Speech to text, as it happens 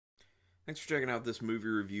Thanks for checking out this movie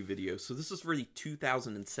review video. So this is for the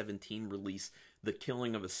 2017 release, The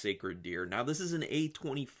Killing of a Sacred Deer. Now this is an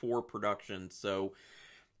A24 production, so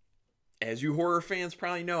as you horror fans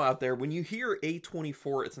probably know out there, when you hear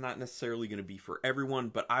A24, it's not necessarily going to be for everyone,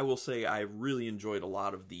 but I will say I really enjoyed a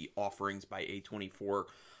lot of the offerings by A24.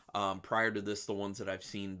 Prior to this, the ones that I've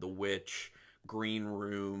seen, The Witch, Green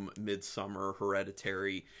Room, Midsummer,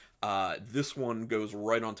 Hereditary. This one goes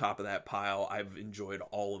right on top of that pile. I've enjoyed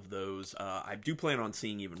all of those. I do plan on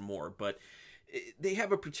seeing even more, but they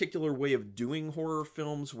have a particular way of doing horror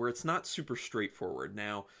films where it's not super straightforward.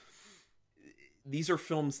 Now, these are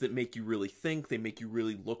films that make you really think. They make you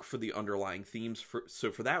really look for the underlying themes.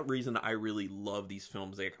 So for that reason, I really love these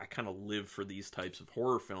films. I kind of live for these types of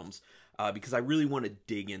horror films because I really want to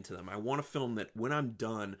dig into them. I want a film that when I'm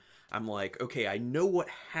done, I'm like, okay, I know what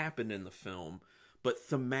happened in the film, but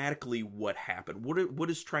thematically what happened? What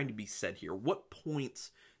is trying to be said here? What points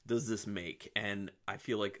does this make? And I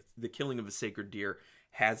feel like The Killing of a Sacred Deer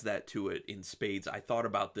has that to it in spades. I thought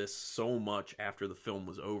about this so much after the film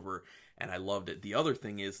was over, and I loved it. The other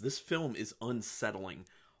thing is, this film is unsettling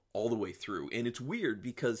all the way through, and it's weird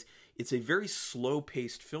because it's a very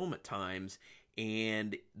slow-paced film at times,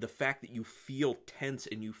 and the fact that you feel tense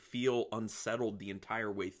and you feel unsettled the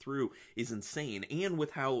entire way through is insane. And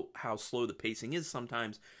with how slow the pacing is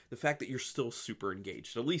sometimes, the fact that you're still super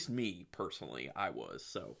engaged. At least me, personally, I was.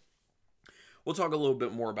 So we'll talk a little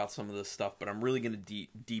bit more about some of this stuff, but I'm really going to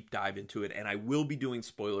deep dive into it, and I will be doing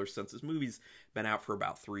spoilers since this movie's been out for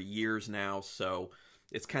about 3 years now, so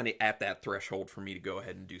it's kind of at that threshold for me to go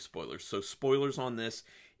ahead and do spoilers. So spoilers on this.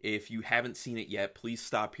 If you haven't seen it yet, please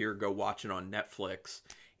stop here, go watch it on Netflix,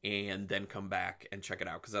 and then come back and check it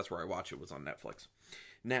out, because that's where I watch it, was on Netflix.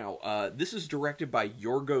 Now, this is directed by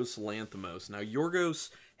Yorgos Lanthimos. Now, Yorgos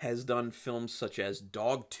has done films such as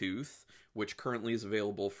Dogtooth, which currently is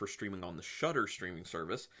available for streaming on the Shudder streaming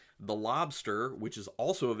service, The Lobster, which is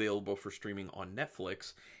also available for streaming on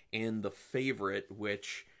Netflix, and The Favorite,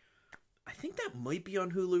 which I think that might be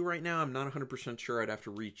on Hulu right now. I'm not 100% sure. I'd have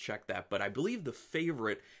to recheck that. But I believe The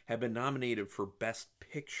Favorite had been nominated for Best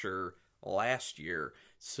Picture last year.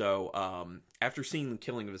 So after seeing The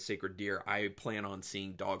Killing of a Sacred Deer, I plan on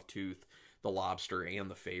seeing Dogtooth, The Lobster, and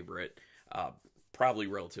The Favorite probably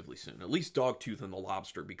relatively soon. At least Dogtooth and The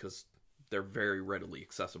Lobster, because they're very readily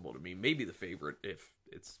accessible to me. Maybe The Favorite if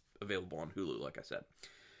it's available on Hulu, like I said.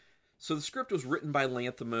 So the script was written by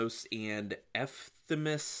Lanthimos and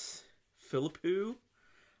Efthymis Filippou,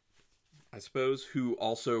 I suppose, who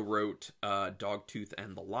also wrote Dogtooth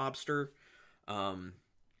and The Lobster. Colin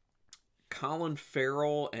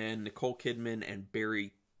Farrell and Nicole Kidman and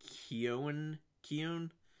Barry Keoghan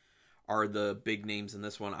are the big names in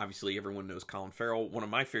this one. Obviously, everyone knows Colin Farrell. One of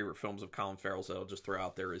my favorite films of Colin Farrell's that I'll just throw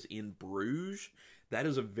out there is In Bruges. That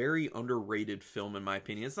is a very underrated film, in my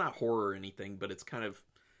opinion. It's not horror or anything, but it's kind of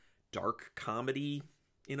dark comedy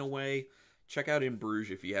in a way. Check out In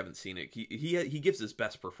Bruges if you haven't seen it. He gives his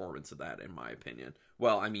best performance of that, in my opinion.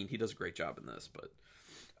 Well, I mean, he does a great job in this,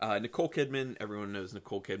 but Nicole Kidman, everyone knows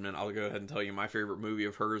Nicole Kidman. I'll go ahead and tell you my favorite movie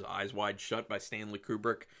of hers, Eyes Wide Shut by Stanley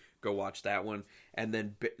Kubrick. Go watch that one. And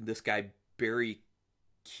then this guy, Barry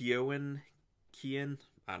Keoghan,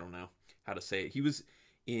 I don't know how to say it. He was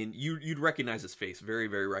in, you'd recognize his face, very,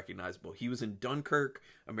 very recognizable. He was in Dunkirk,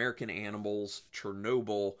 American Animals,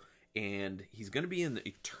 Chernobyl, and he's going to be in the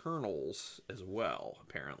Eternals as well,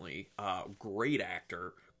 apparently. Great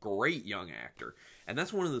actor, great young actor. And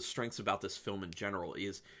that's one of the strengths about this film in general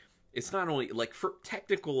is it's not only, like, for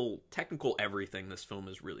technical everything, this film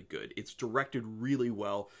is really good. It's directed really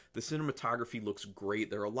well. The cinematography looks great.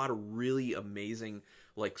 There are a lot of really amazing,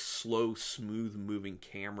 like, slow, smooth moving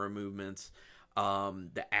camera movements.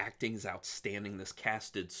 The acting's outstanding. This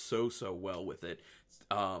cast did so well with it.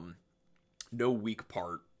 No weak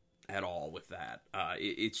part at all with that.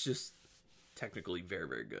 It's just technically very,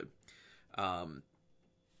 very good.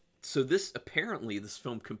 So this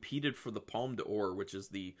film competed for the Palme d'Or, which is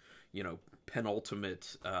the,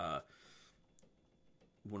 penultimate, what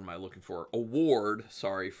am I looking for? Award,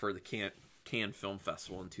 for the Cannes Film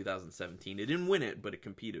Festival in 2017. It didn't win it, but it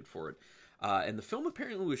competed for it. And the film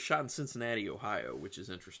apparently was shot in Cincinnati, Ohio, which is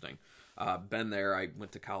interesting. Been there. I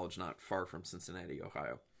went to college not far from Cincinnati,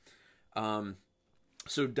 Ohio.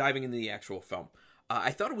 So diving into the actual film,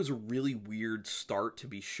 I thought it was a really weird start to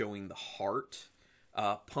be showing the heart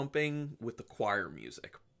pumping with the choir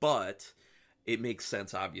music, but it makes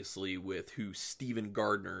sense, obviously, with who Stephen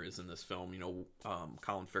Gardner is in this film,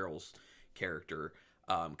 Colin Farrell's character,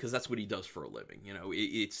 because that's what he does for a living.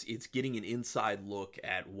 It's getting an inside look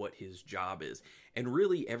at what his job is, and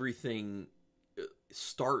really everything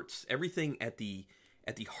starts, everything at the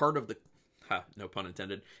heart of ha, no pun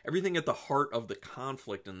intended, everything at the heart of the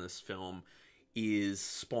conflict in this film is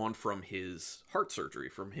spawned from his heart surgery,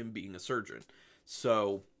 from him being a surgeon.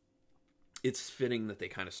 So it's fitting that they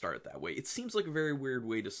kind of start that way. It seems like a very weird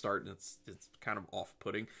way to start, and it's kind of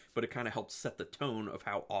off-putting, but it kind of helps set the tone of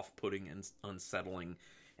how off-putting and unsettling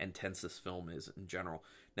and tense this film is in general.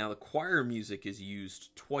 Now, the choir music is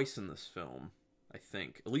used twice in this film, I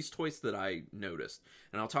think. At least twice that I noticed.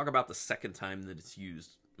 And I'll talk about the second time that it's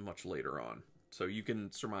used much later on. So you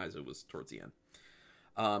can surmise it was towards the end.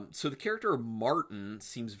 So the character of Martin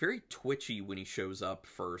seems very twitchy when he shows up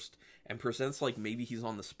first and presents like maybe he's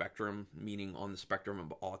on the spectrum, meaning on the spectrum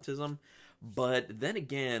of autism. But then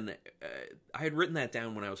again, I had written that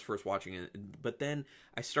down when I was first watching it, but then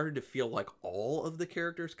I started to feel like all of the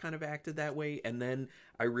characters kind of acted that way, and then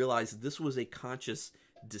I realized this was a conscious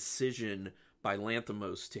decision by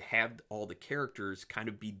Lanthimos to have all the characters kind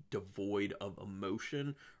of be devoid of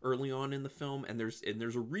emotion early on in the film, and there's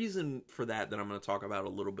a reason for that I'm going to talk about a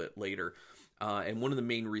little bit later. And one of the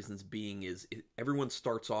main reasons being is everyone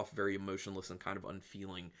starts off very emotionless and kind of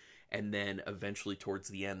unfeeling, and then eventually towards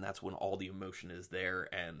the end, that's when all the emotion is there,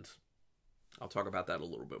 and I'll talk about that a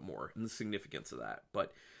little bit more and the significance of that.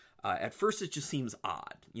 But at first, it just seems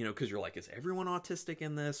odd, you know, because you're like, is everyone autistic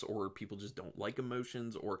in this, or people just don't like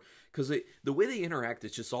emotions, or because the way they interact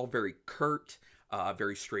is just all very curt,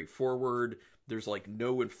 very straightforward. There's like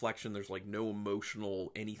no inflection, there's like no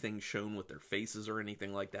emotional anything shown with their faces or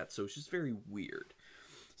anything like that. So it's just very weird.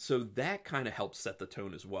 So that kind of helps set the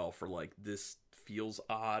tone as well for like, this feels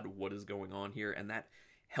odd, what is going on here, and that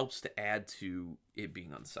helps to add to it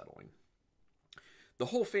being unsettling. The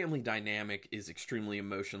whole family dynamic is extremely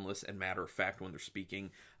emotionless and matter-of-fact when they're speaking.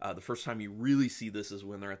 The first time you really see this is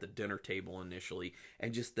when they're at the dinner table initially,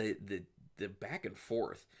 and just the back and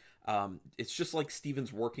forth. It's just like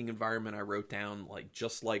Steven's working environment. I wrote down, like,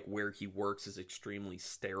 just like where he works is extremely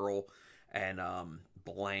sterile and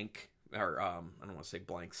blank. Or, I don't want to say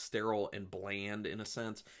blank, sterile and bland in a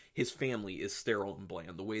sense. His family is sterile and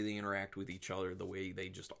bland. The way they interact with each other, the way they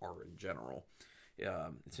just are in general.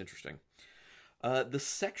 It's interesting. The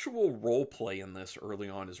sexual role play in this early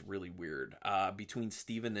on is really weird, between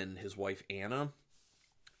Steven and his wife Anna.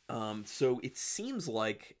 So it seems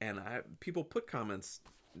like, and people put comments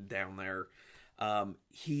down there,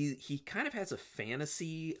 he kind of has a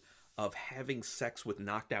fantasy of having sex with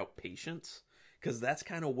knocked out patients, because that's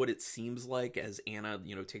kind of what it seems like as Anna,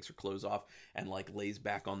 you know, takes her clothes off and like lays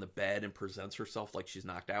back on the bed and presents herself like she's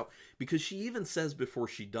knocked out, because she even says before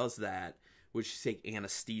she does that, would she say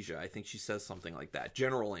anesthesia? I think she says something like that.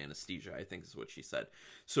 General anesthesia, I think is what she said.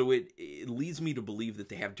 So it leads me to believe that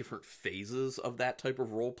they have different phases of that type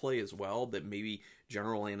of role play as well, that maybe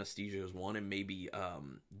general anesthesia is one, and maybe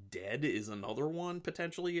dead is another one,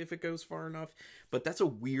 potentially, if it goes far enough. But that's a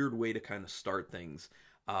weird way to kind of start things.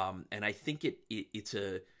 And I think it's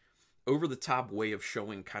a over-the-top way of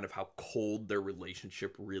showing kind of how cold their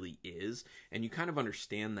relationship really is. And you kind of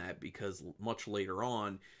understand that because much later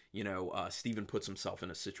on, you know, Steven puts himself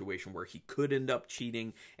in a situation where he could end up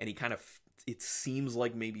cheating, and he kind of, it seems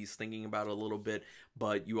like maybe he's thinking about it a little bit,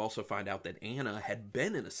 but you also find out that Anna had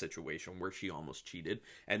been in a situation where she almost cheated,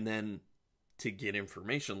 and then to get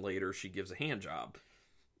information later, she gives a hand job,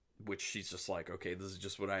 which she's just like, okay, this is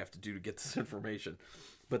just what I have to do to get this information.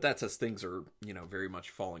 But that's as things are, you know, very much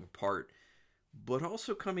falling apart, but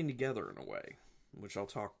also coming together in a way, which I'll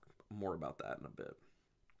talk more about that in a bit.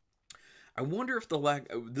 I wonder if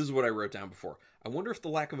this is what I wrote down before. I wonder if the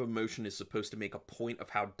lack of emotion is supposed to make a point of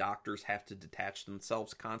how doctors have to detach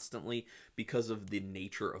themselves constantly because of the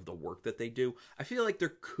nature of the work that they do. I feel like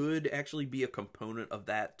there could actually be a component of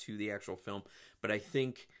that to the actual film, but I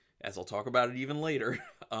think, as I'll talk about it even later,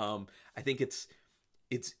 I think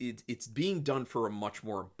it's being done for a much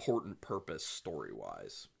more important purpose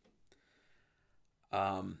story-wise.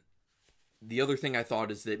 The other thing I thought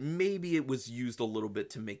is that maybe it was used a little bit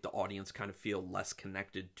to make the audience kind of feel less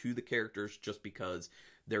connected to the characters, just because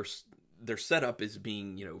their setup is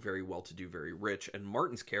being, you know, very well-to-do, very rich, and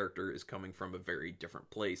Martin's character is coming from a very different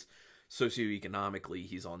place. Socioeconomically,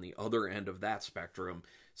 he's on the other end of that spectrum,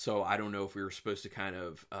 so I don't know if we were supposed to kind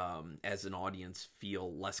of, as an audience,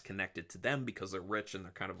 feel less connected to them because they're rich and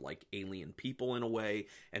they're kind of like alien people in a way,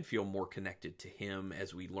 and feel more connected to him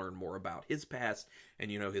as we learn more about his past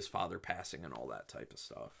and, you know, his father passing and all that type of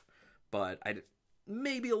stuff. But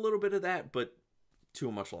maybe a little bit of that, but to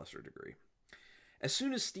a much lesser degree. As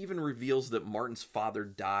soon as Steven reveals that Martin's father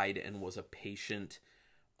died and was a patient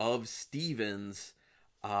of Steven's,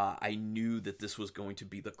 I knew that this was going to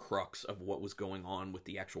be the crux of what was going on with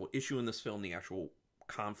the actual issue in this film, the actual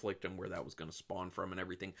conflict and where that was going to spawn from and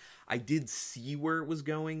everything. I did see where it was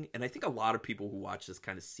going, and I think a lot of people who watch this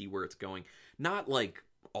kind of see where it's going. Not like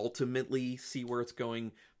ultimately see where it's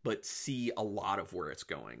going, but see a lot of where it's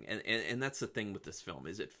going. And that's the thing with this film,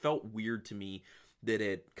 is it felt weird to me that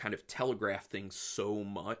it kind of telegraphed things so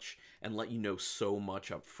much and let you know so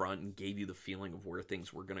much up front and gave you the feeling of where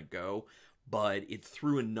things were going to go. But it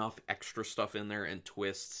threw enough extra stuff in there and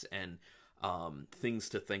twists and things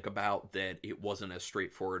to think about that it wasn't as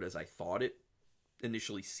straightforward as I thought it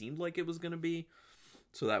initially seemed like it was going to be.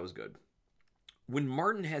 So that was good. When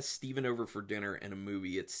Martin has Steven over for dinner and a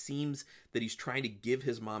movie, it seems that he's trying to give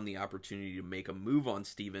his mom the opportunity to make a move on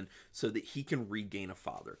Steven so that he can regain a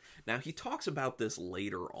father. Now, he talks about this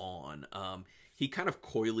later on. He kind of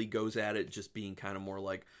coyly goes at it, just being kind of more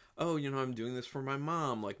like, oh, I'm doing this for my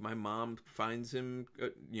mom. Like, my mom finds him,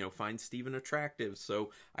 finds Steven attractive.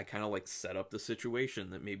 So I kind of like set up the situation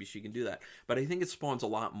that maybe she can do that. But I think it spawns a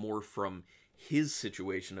lot more from his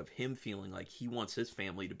situation of him feeling like he wants his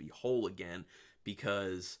family to be whole again,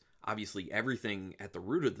 because obviously everything at the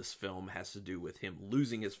root of this film has to do with him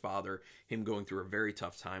losing his father, him going through a very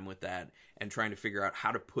tough time with that, and trying to figure out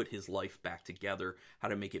how to put his life back together, how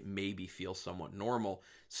to make it maybe feel somewhat normal.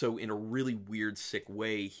 So in a really weird, sick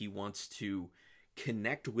way, he wants to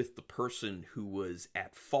connect with the person who was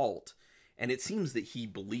at fault, and it seems that he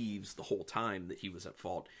believes the whole time that he was at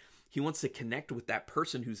fault. He wants to connect with that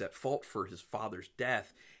person who's at fault for his father's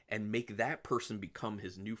death and make that person become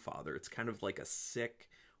his new father. It's kind of like a sick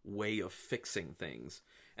way of fixing things.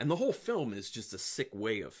 And the whole film is just a sick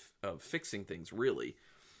way of fixing things, really.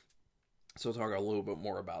 So I'll talk a little bit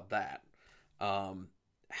more about that.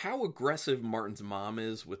 How aggressive Martin's mom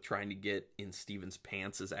is with trying to get in Steven's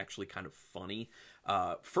pants is actually kind of funny.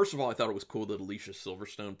 First of all, I thought it was cool that Alicia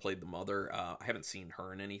Silverstone played the mother. I haven't seen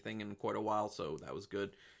her in anything in quite a while, so that was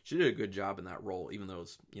good. She did a good job in that role, even though it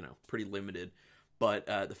was, pretty limited. But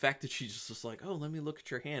the fact that she's just like, oh, let me look at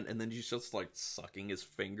your hand, and then she's just like sucking his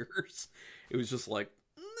fingers. It was just like,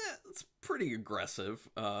 it's pretty aggressive.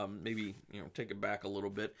 Maybe, take it back a little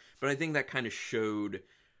bit. But I think that kind of showed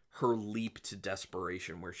her leap to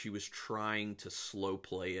desperation, where she was trying to slow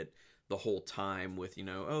play it the whole time with,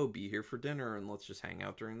 oh, be here for dinner and let's just hang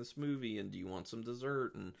out during this movie, and do you want some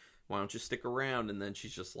dessert, and why don't you stick around? And then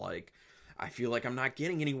she's just like, I feel like I'm not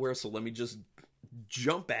getting anywhere, so let me just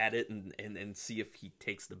jump at it and see if he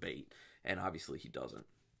takes the bait. And obviously he doesn't.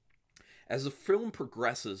 As the film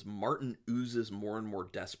progresses, Martin oozes more and more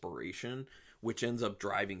desperation, which ends up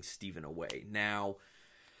driving Steven away. Now,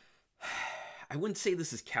 I wouldn't say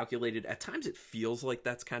this is calculated. At times it feels like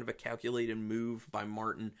that's kind of a calculated move by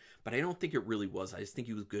Martin, but I don't think it really was. I just think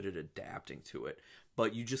he was good at adapting to it.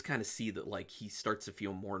 But you just kind of see that, like, he starts to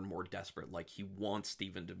feel more and more desperate, like he wants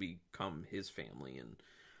Steven to become his family. And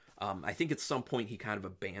I think at some point he kind of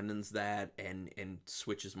abandons that and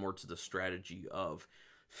switches more to the strategy of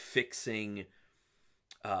fixing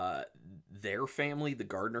their family, the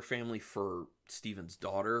Gardner family, for Steven's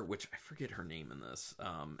daughter, which I forget her name in this,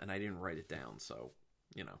 and I didn't write it down, so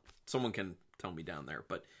someone can tell me down there.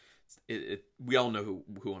 But we all know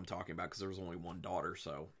who I'm talking about, because there was only one daughter,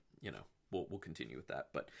 so we'll continue with that.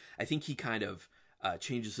 But I think he kind of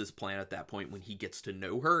changes his plan at that point when he gets to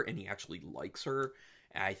know her and he actually likes her.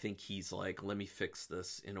 I think he's like, let me fix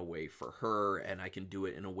this in a way for her, and I can do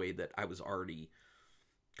it in a way that I was already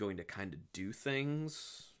going to kind of do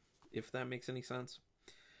things, if that makes any sense.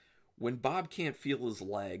 When Bob can't feel his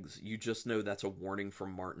legs, you just know that's a warning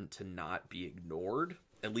from Martin to not be ignored.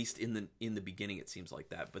 At least in the beginning it seems like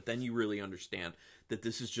that. But then you really understand that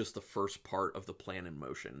this is just the first part of the plan in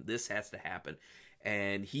motion. This has to happen.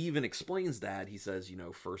 And he even explains that. He says,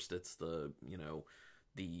 first it's the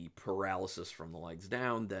paralysis from the legs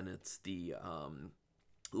down, then it's the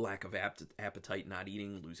lack of appetite, not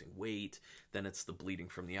eating, losing weight, then it's the bleeding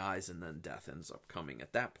from the eyes, and then death ends up coming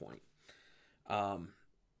at that point.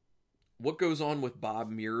 What goes on with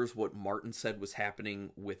Bob mirrors what Martin said was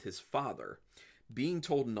happening with his father. Being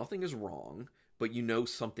told nothing is wrong, but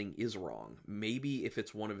something is wrong. Maybe if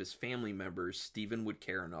it's one of his family members, Steven would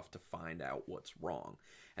care enough to find out what's wrong.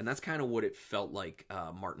 And that's kind of what it felt like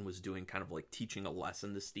Martin was doing, kind of like teaching a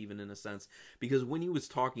lesson to Steven in a sense. Because when he was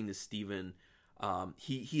talking to Steven,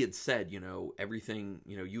 he had said, everything,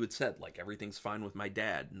 you had said, like, everything's fine with my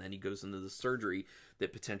dad. And then he goes into the surgery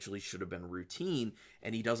that potentially should have been routine,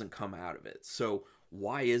 and he doesn't come out of it. So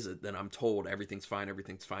why is it that I'm told everything's fine,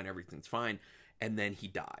 everything's fine, everything's fine, and then he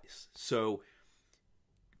dies? So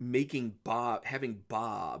having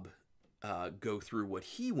Bob go through what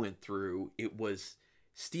he went through, it was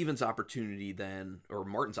Steven's opportunity then, or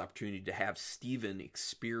Martin's opportunity, to have Steven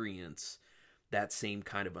experience that same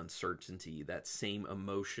kind of uncertainty, that same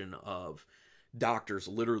emotion of doctors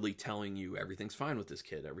literally telling you everything's fine with this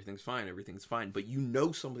kid, everything's fine, but you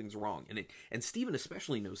know something's wrong, and Stephen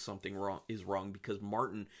especially knows something is wrong because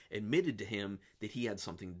Martin admitted to him that he had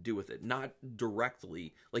something to do with it. Not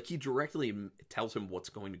directly, like he directly tells him what's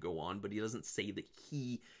going to go on, but he doesn't say that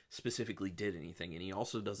he specifically did anything, and he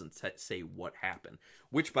also doesn't say what happened.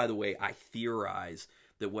 Which, by the way, I theorize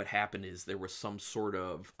that what happened is there was some sort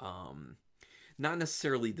of not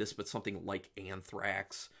necessarily this, but something like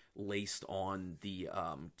anthrax laced on the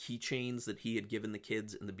keychains that he had given the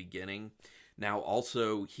kids in the beginning. Now,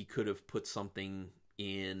 also, he could have put something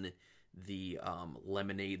in the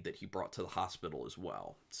lemonade that he brought to the hospital as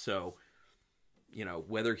well. So, you know,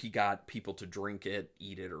 whether he got people to drink it,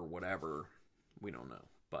 eat it, or whatever, we don't know.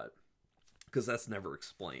 But because that's never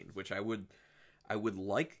explained, which I would have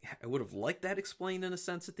liked that explained in a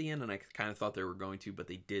sense at the end, and I kind of thought they were going to, but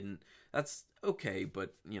they didn't. That's okay,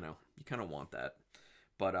 but you know, you kind of want that.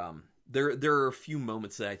 But there are a few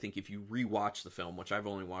moments that I think if you rewatch the film, which I've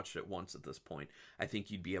only watched it once at this point, I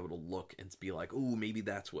think you'd be able to look and be like, oh, maybe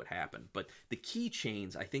that's what happened. But the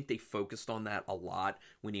keychains, I think they focused on that a lot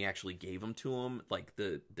when he actually gave them to him, like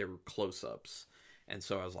there were close-ups. And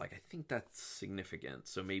so I was like, I think that's significant.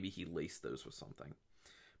 So maybe he laced those with something.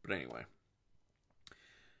 But anyway,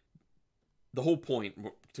 the whole point,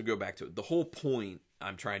 to go back to it, the whole point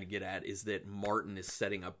I'm trying to get at is that Martin is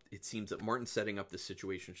setting up, it seems that Martin's setting up this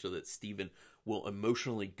situation so that Stephen will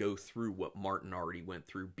emotionally go through what Martin already went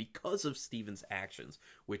through because of Stephen's actions,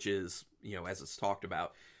 which is, you know, as it's talked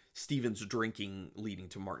about, Stephen's drinking leading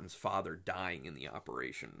to Martin's father dying in the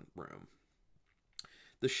operation room.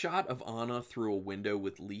 The shot of Anna through a window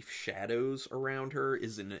with leaf shadows around her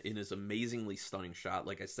is in his amazingly stunning shot.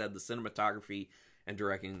 Like I said, the cinematography and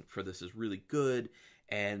directing for this is really good,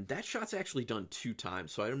 and that shot's actually done 2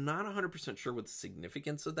 times, so I'm not 100% sure what the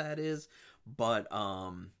significance of that is, but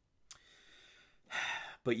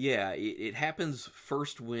yeah, it happens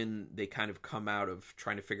first when they kind of come out of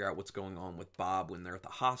trying to figure out what's going on with Bob when they're at the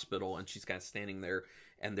hospital, and she's kind of standing there,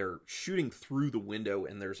 and they're shooting through the window,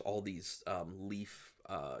 and there's all these leaf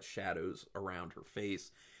shadows around her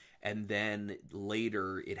face. And then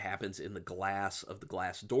later it happens in the glass of the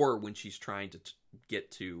glass door when she's trying to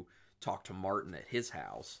get to talk to Martin at his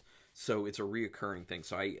house. So it's a reoccurring thing.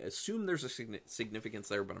 So I assume there's a significance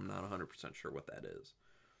there, but I'm not 100% sure what that is.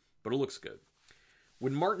 But it looks good.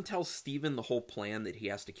 When Martin tells Stephen the whole plan that he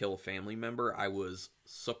has to kill a family member, I was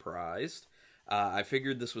surprised. I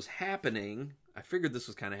figured this was happening. I figured this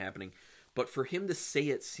was kind of happening. But for him to say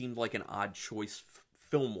it seemed like an odd choice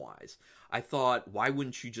film-wise. I thought, why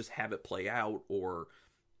wouldn't you just have it play out or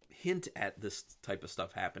hint at this type of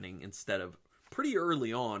stuff happening instead of pretty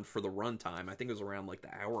early on for the runtime? I think it was around like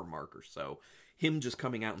the hour mark or so. Him just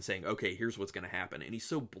coming out and saying, okay, here's what's going to happen. And he's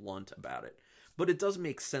so blunt about it. But it does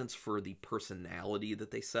make sense for the personality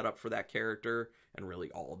that they set up for that character, and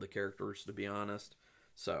really all of the characters, to be honest.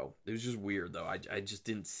 So it was just weird, though. I just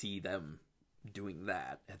didn't see them doing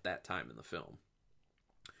that at that time in the film.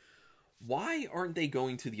 Why aren't they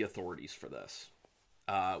going to the authorities for this?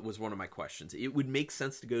 Was one of my questions. It would make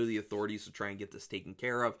sense to go to the authorities to try and get this taken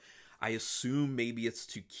care of. I assume maybe it's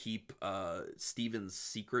to keep Stephen's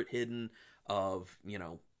secret hidden of, you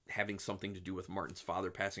know, having something to do with Martin's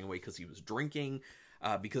father passing away because he was drinking.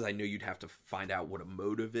 Because I know you'd have to find out what a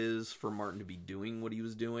motive is for Martin to be doing what he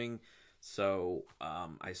was doing. So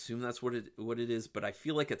I assume that's what it is, but I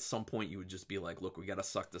feel like at some point you would just be like, look, we got to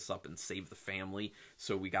suck this up and save the family,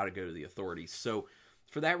 so we got to go to the authorities. So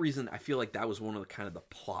for that reason, I feel like that was one of the kind of the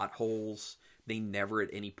plot holes. They never at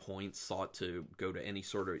any point sought to go to any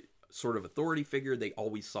sort of authority figure. They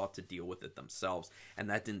always sought to deal with it themselves, and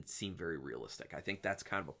that didn't seem very realistic. I think that's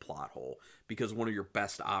kind of a plot hole, because one of your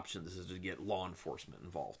best options is to get law enforcement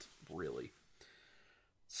involved, really.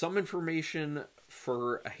 Some information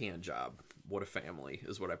for a hand job. What a family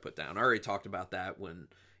is what I put down. I already talked about that when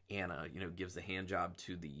Anna, you know, gives the hand job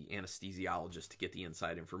to the anesthesiologist to get the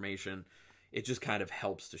inside information. It just kind of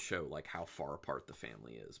helps to show like how far apart the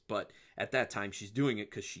family is. But at that time, she's doing it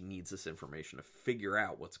because she needs this information to figure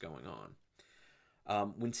out what's going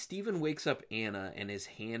on. When Stephen wakes up Anna and his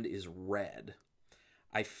hand is red,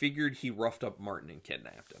 I figured he roughed up Martin and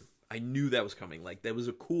kidnapped him. I knew that was coming. Like, that was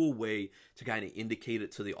a cool way to kind of indicate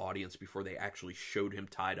it to the audience before they actually showed him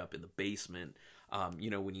tied up in the basement. You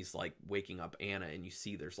know, when he's like waking up Anna and you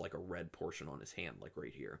see there's like a red portion on his hand, like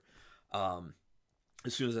right here.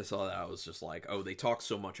 As soon as I saw that, I was just like, oh, they talk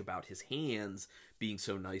so much about his hands being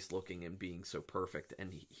so nice looking and being so perfect.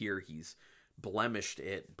 And here he's blemished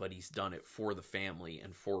it, but he's done it for the family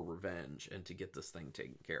and for revenge and to get this thing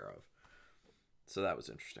taken care of. So that was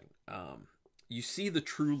interesting. you see the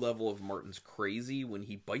true level of Martin's crazy when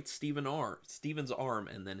he bites Steven's arm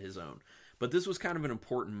and then his own. But this was kind of an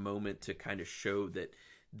important moment to kind of show that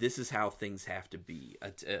this is how things have to be,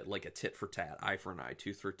 like a tit for tat, eye for an eye,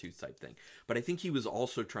 tooth for a tooth type thing. But I think he was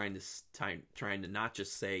also trying to not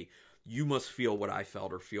just say, you must feel what I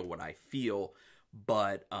felt or feel what I feel,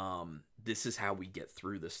 but this is how we get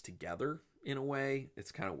through this together in a way.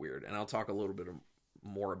 It's kind of weird. And I'll talk a little bit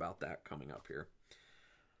more about that coming up here.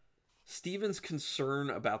 Steven's concern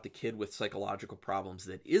about the kid with psychological problems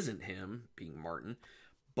that isn't him, being Martin,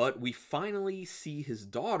 but we finally see his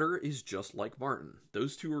daughter is just like Martin.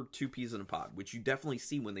 Those two are two peas in a pod, which you definitely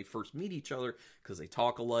see when they first meet each other because they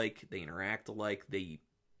talk alike, they interact alike, they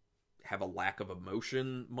have a lack of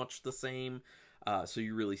emotion much the same. So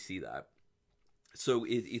you really see that. So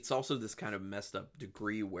it's also this kind of messed up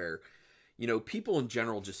degree where, you know, people in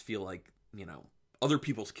general just feel like, you know, other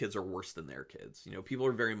people's kids are worse than their kids. You know, people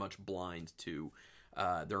are very much blind to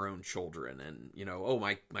their own children, and, you know, oh,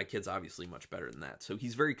 my kid's obviously much better than that. So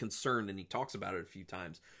he's very concerned, and he talks about it a few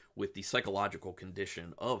times with the psychological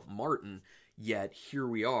condition of Martin, yet here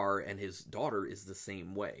we are, and his daughter is the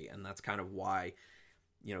same way. And that's kind of why,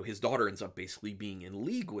 you know, his daughter ends up basically being in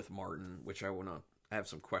league with Martin, which I have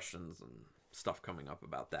some questions and stuff coming up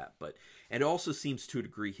about that. But, and it also seems to a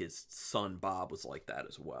degree his son Bob was like that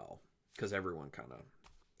as well, because everyone kind of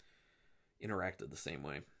interacted the same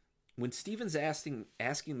way. When Steven's asking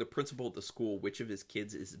the principal at the school which of his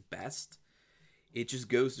kids is best, it just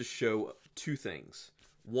goes to show two things.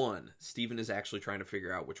 One, Steven is actually trying to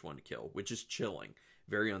figure out which one to kill, which is chilling.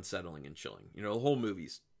 Very unsettling and chilling. You know, the whole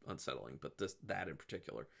movie's unsettling, but that in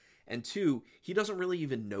particular. And two, he doesn't really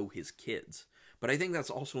even know his kids. But I think that's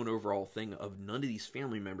also an overall thing of none of these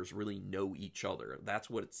family members really know each other. That's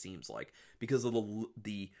what it seems like, because of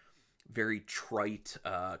the very trite,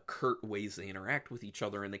 curt ways they interact with each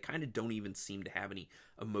other, and they kind of don't even seem to have any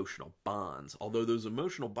emotional bonds. Although those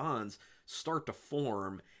emotional bonds start to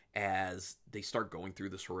form as they start going through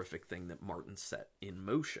this horrific thing that Martin set in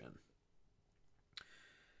motion.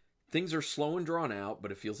 Things are slow and drawn out,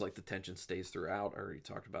 but it feels like the tension stays throughout. I already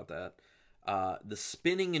talked about that. The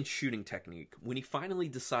spinning and shooting technique. When he finally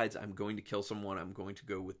decides, I'm going to kill someone, I'm going to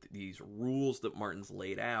go with these rules that Martin's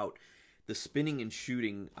laid out, the spinning and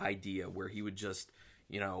shooting idea where he would just,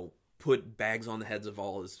 you know, put bags on the heads of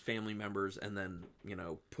all his family members and then, you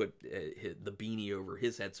know, put the beanie over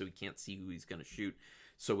his head so he can't see who he's going to shoot.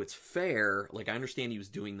 So it's fair. Like, I understand he was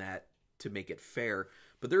doing that to make it fair,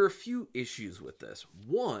 but there are a few issues with this.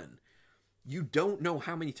 One, you don't know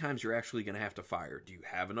how many times you're actually going to have to fire. Do you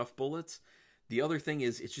have enough bullets? The other thing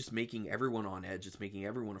is, it's just making everyone on edge. It's making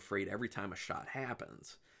everyone afraid every time a shot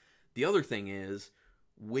happens. The other thing is,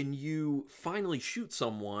 when you finally shoot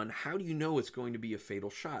someone, how do you know it's going to be a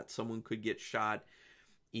fatal shot? Someone could get shot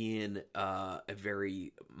in a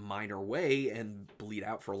very minor way and bleed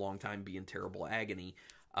out for a long time, be in terrible agony.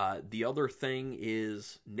 The other thing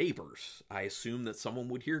is neighbors. I assume that someone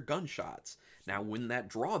would hear gunshots. Now, wouldn't that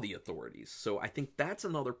draw the authorities? So I think that's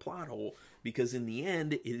another plot hole, because in the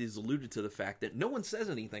end, it is alluded to the fact that no one says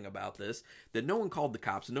anything about this, that no one called the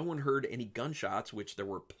cops, no one heard any gunshots, which there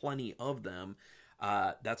were plenty of them.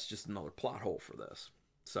 That's just another plot hole for this.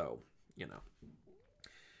 So, you know.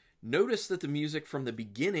 Notice that the music from the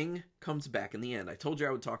beginning comes back in the end. I told you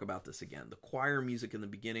I would talk about this again. The choir music in the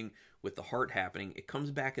beginning with the heart happening, it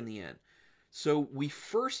comes back in the end. So we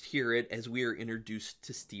first hear it as we are introduced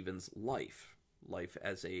to Steven's life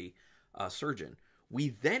as a surgeon. We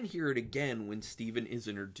then hear it again when Steven is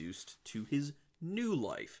introduced to his new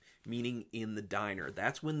life, meaning in the diner.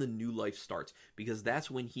 That's when the new life starts, because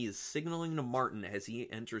that's when he is signaling to Martin as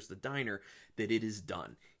he enters the diner that it is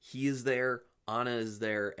done. He is there, Anna is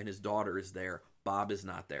there, and his daughter is there. Bob is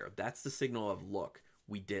not there. That's the signal of, look,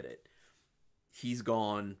 we did it. He's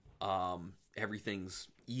gone. Everything's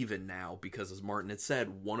even now, because as Martin had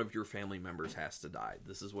said, one of your family members has to die.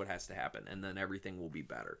 This is what has to happen, and then everything will be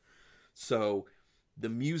better. So the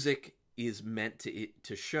music is meant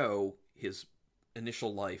to show his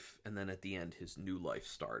initial life, and then at the end, his new life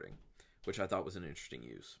starting, which I thought was an interesting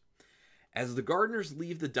use. As the Gardners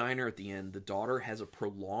leave the diner at the end, the daughter has a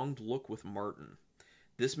prolonged look with Martin.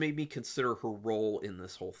 This made me consider her role in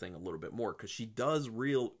this whole thing a little bit more, because she does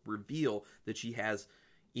reveal that she has,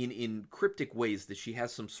 in cryptic ways, that she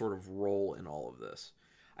has some sort of role in all of this.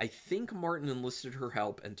 I think Martin enlisted her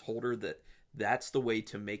help and told her that that's the way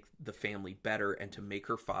to make the family better and to make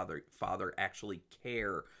her father actually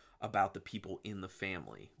care about the people in the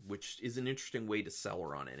family, which is an interesting way to sell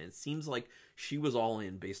her on it. And it seems like she was all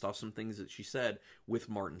in, based off some things that she said, with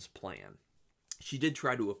Martin's plan. She did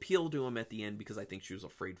try to appeal to him at the end, because I think she was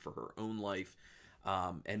afraid for her own life.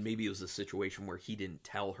 And maybe it was a situation where he didn't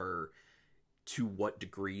tell her to what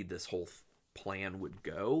degree this whole plan would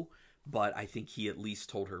go, but I think he at least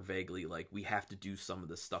told her vaguely, like, we have to do some of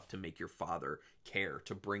this stuff to make your father care,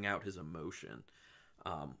 to bring out his emotion,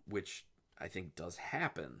 which I think does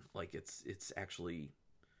happen. Like, it's actually,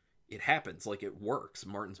 it happens. Like, it works.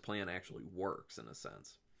 Martin's plan actually works in a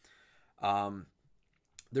sense.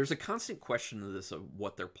 There's a constant question of this, of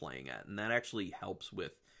what they're playing at, and that actually helps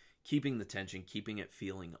with keeping the tension, keeping it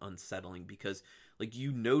feeling unsettling, because, like,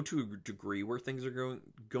 you know to a degree where things are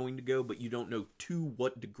going to go, but you don't know to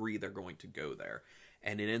what degree they're going to go there,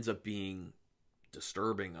 and it ends up being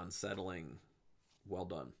disturbing, unsettling. Well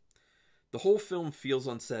done. The whole film feels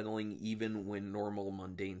unsettling even when normal,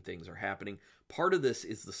 mundane things are happening. Part of this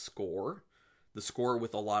is the score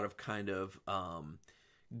with a lot of kind of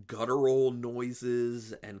guttural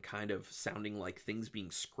noises and kind of sounding like things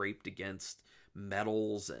being scraped against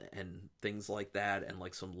metals and things like that, and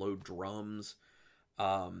like some low drums.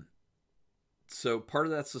 So part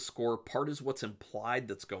of that's the score, part is what's implied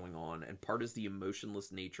that's going on, and part is the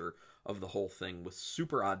emotionless nature of the whole thing with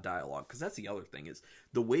super odd dialogue. Because that's the other thing, is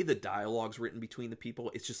the way the dialogue's written between the people,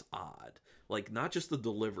 it's just odd. Like, not just the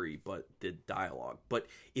delivery, but the dialogue. But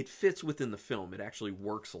it fits within the film. It actually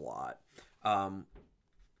works a lot.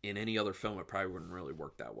 In any other film, it probably wouldn't really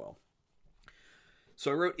work that well. So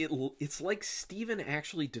I wrote, it's like Steven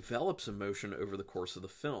actually develops emotion over the course of the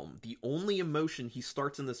film. The only emotion he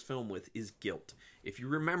starts in this film with is guilt. If you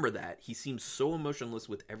remember that, he seems so emotionless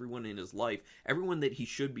with everyone in his life, everyone that he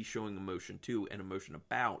should be showing emotion to and emotion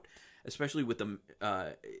about, especially with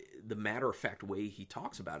the matter-of-fact way he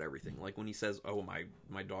talks about everything. Like when he says, oh,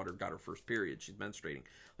 my daughter got her first period, she's menstruating.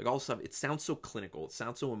 Like all this stuff, it sounds so clinical, it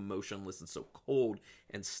sounds so emotionless and so cold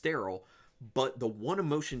and sterile. But the one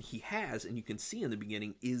emotion he has, and you can see in the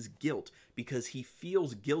beginning, is guilt, because he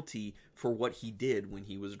feels guilty for what he did when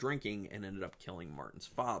he was drinking and ended up killing Martin's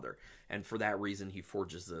father. And for that reason, he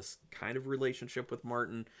forges this kind of relationship with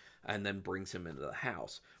Martin and then brings him into the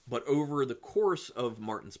house. But over the course of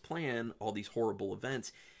Martin's plan, all these horrible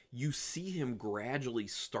events, you see him gradually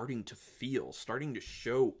starting to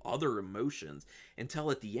show other emotions,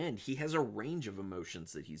 until at the end he has a range of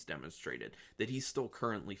emotions that he's demonstrated, that he's still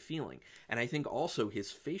currently feeling. And I think also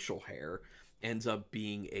his facial hair ends up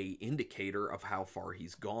being a indicator of how far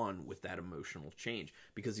he's gone with that emotional change,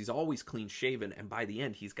 because he's always clean shaven, and by the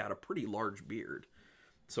end he's got a pretty large beard.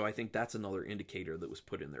 So I think that's another indicator that was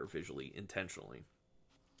put in there visually, intentionally.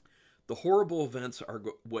 The horrible events are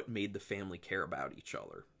what made the family care about each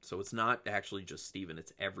other. So it's not actually just Steven,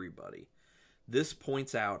 it's everybody. This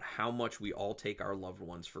points out how much we all take our loved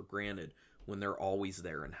ones for granted when they're always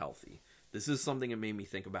there and healthy. This is something it made me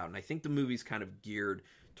think about, and I think the movie's kind of geared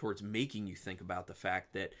towards making you think about the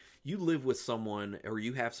fact that you live with someone, or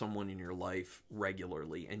you have someone in your life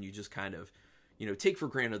regularly, and you just kind of, take for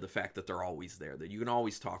granted the fact that they're always there, that you can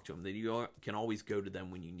always talk to them, that you can always go to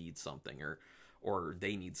them when you need something, or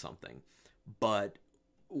they need something. But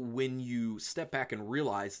when you step back and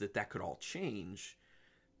realize that that could all change,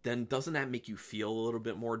 then doesn't that make you feel a little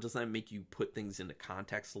bit more? Doesn't that make you put things into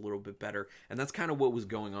context a little bit better? And that's kind of what was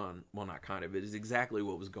going on. Well, not kind of. It is exactly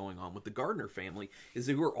what was going on with the Gardner family, is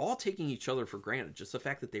they were all taking each other for granted, just the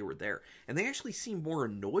fact that they were there. And they actually seemed more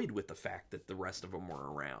annoyed with the fact that the rest of them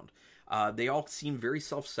were around. They all seemed very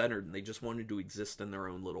self-centered, and they just wanted to exist in their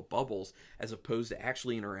own little bubbles, as opposed to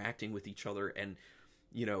actually interacting with each other and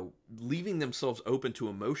leaving themselves open to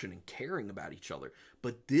emotion and caring about each other.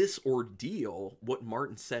 But this ordeal, what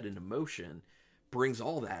Martin said in emotion, brings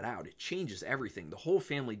all that out. It changes everything. The whole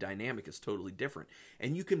family dynamic is totally different.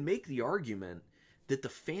 And you can make the argument that the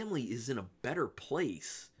family is in a better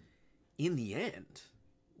place in the end,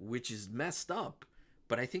 which is messed up.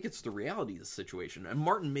 But I think it's the reality of the situation. And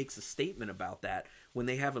Martin makes a statement about that when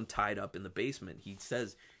they have him tied up in the basement. He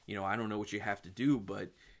says, I don't know what you have to do, but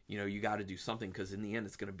you got to do something, because in the end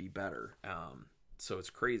it's going to be better. So it's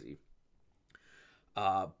crazy.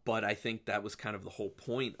 But I think that was kind of the whole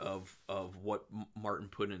point of what Martin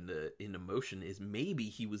put into motion, is maybe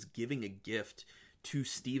he was giving a gift to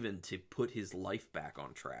Steven to put his life back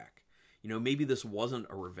on track. Maybe this wasn't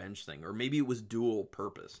a revenge thing, or maybe it was dual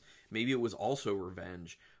purpose. Maybe it was also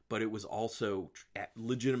revenge, but it was also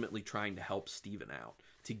legitimately trying to help Steven out,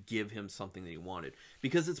 to give him something that he wanted.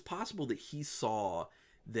 Because it's possible that he saw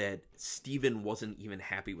that Steven wasn't even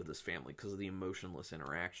happy with his family because of the emotionless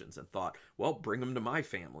interactions, and thought, well, bring him to my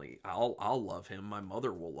family. I'll love him. My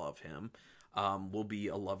mother will love him. We'll be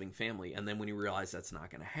a loving family. And then when he realized that's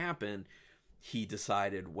not going to happen, he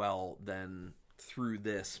decided, well, then through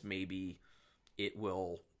this, maybe it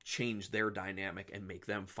will change their dynamic and make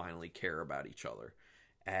them finally care about each other.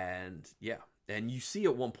 And yeah, And you see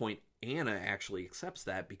at one point Anna actually accepts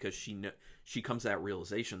that because she comes to that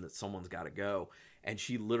realization that someone's got to go, and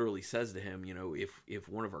she literally says to him, you know, if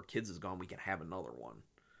one of our kids is gone, we can have another one.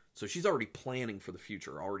 So she's already planning for the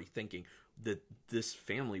future, already thinking that this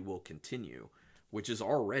family will continue, which is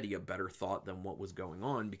already a better thought than what was going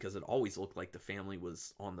on, because it always looked like the family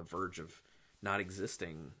was on the verge of not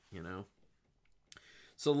existing, you know.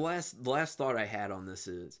 So the last thought I had on this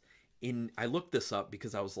is, I looked this up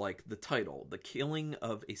because I was like, the title, The Killing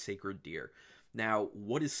of a Sacred Deer. Now,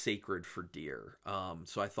 what is sacred for deer?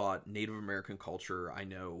 So I thought Native American culture, I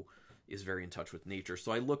know, is very in touch with nature.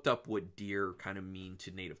 So I looked up what deer kind of mean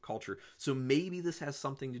to native culture. So maybe this has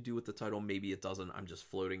something to do with the title, maybe it doesn't. I'm just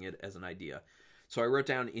floating it as an idea. So I wrote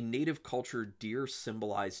down, in native culture, deer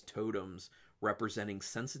symbolize totems representing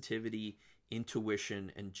sensitivity,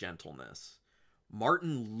 intuition, and gentleness.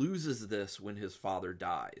 Martin loses this when his father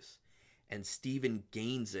dies, and Stephen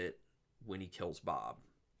gains it when he kills Bob.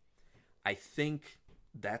 I think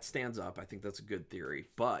that stands up. I think that's a good theory,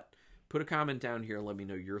 but put a comment down here and let me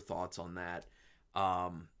know your thoughts on that.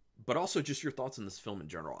 But also just your thoughts on this film in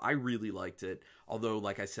general. I really liked it, although,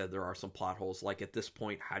 like I said, there are some plot holes. Like, at this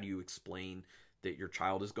point, how do you explain that your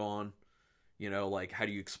child is gone? You know, like, how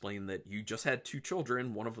do you explain that you just had 2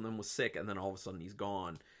 children, one of them was sick, and then all of a sudden he's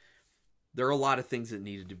gone? There are a lot of things that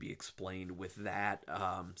needed to be explained with that,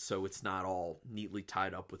 so it's not all neatly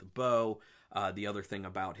tied up with a bow. The other thing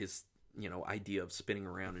about his, you know, idea of spinning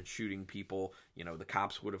around and shooting people, you know, the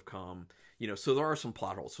cops would have come, you know, so there are some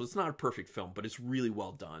plot holes. So it's not a perfect film, but it's really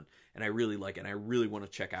well done, and I really like it, and I really want to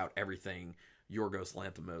check out everything Yorgos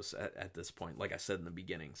Lanthimos at this point, like I said in the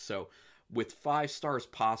beginning. So with 5 stars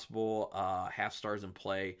possible, half stars in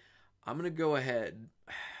play, I'm going to go ahead...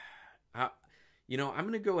 I'm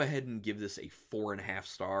going to go ahead and give this a 4.5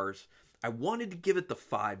 stars. I wanted to give it the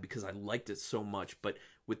 5 because I liked it so much, but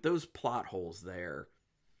with those plot holes there,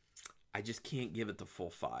 I just can't give it the full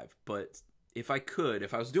 5. But if I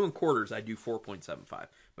was doing quarters, I'd do 4.75. But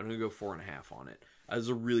I'm going to go 4.5 on it. It was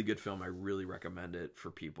a really good film. I really recommend it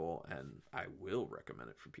for people, and I will recommend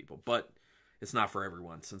it for people. But it's not for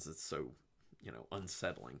everyone since it's so, you know,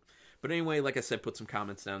 unsettling. But anyway, like I said, put some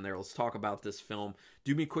comments down there. Let's talk about this film.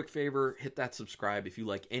 Do me a quick favor, hit that subscribe. If you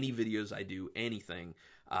like any videos I do, anything,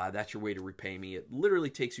 that's your way to repay me. It literally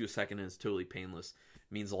takes you a second and it's totally painless.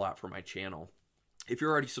 It means a lot for my channel. If you're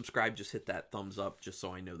already subscribed, just hit that thumbs up just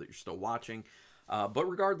so I know that you're still watching. But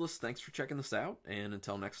regardless, thanks for checking this out. And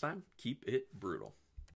until next time, keep it brutal.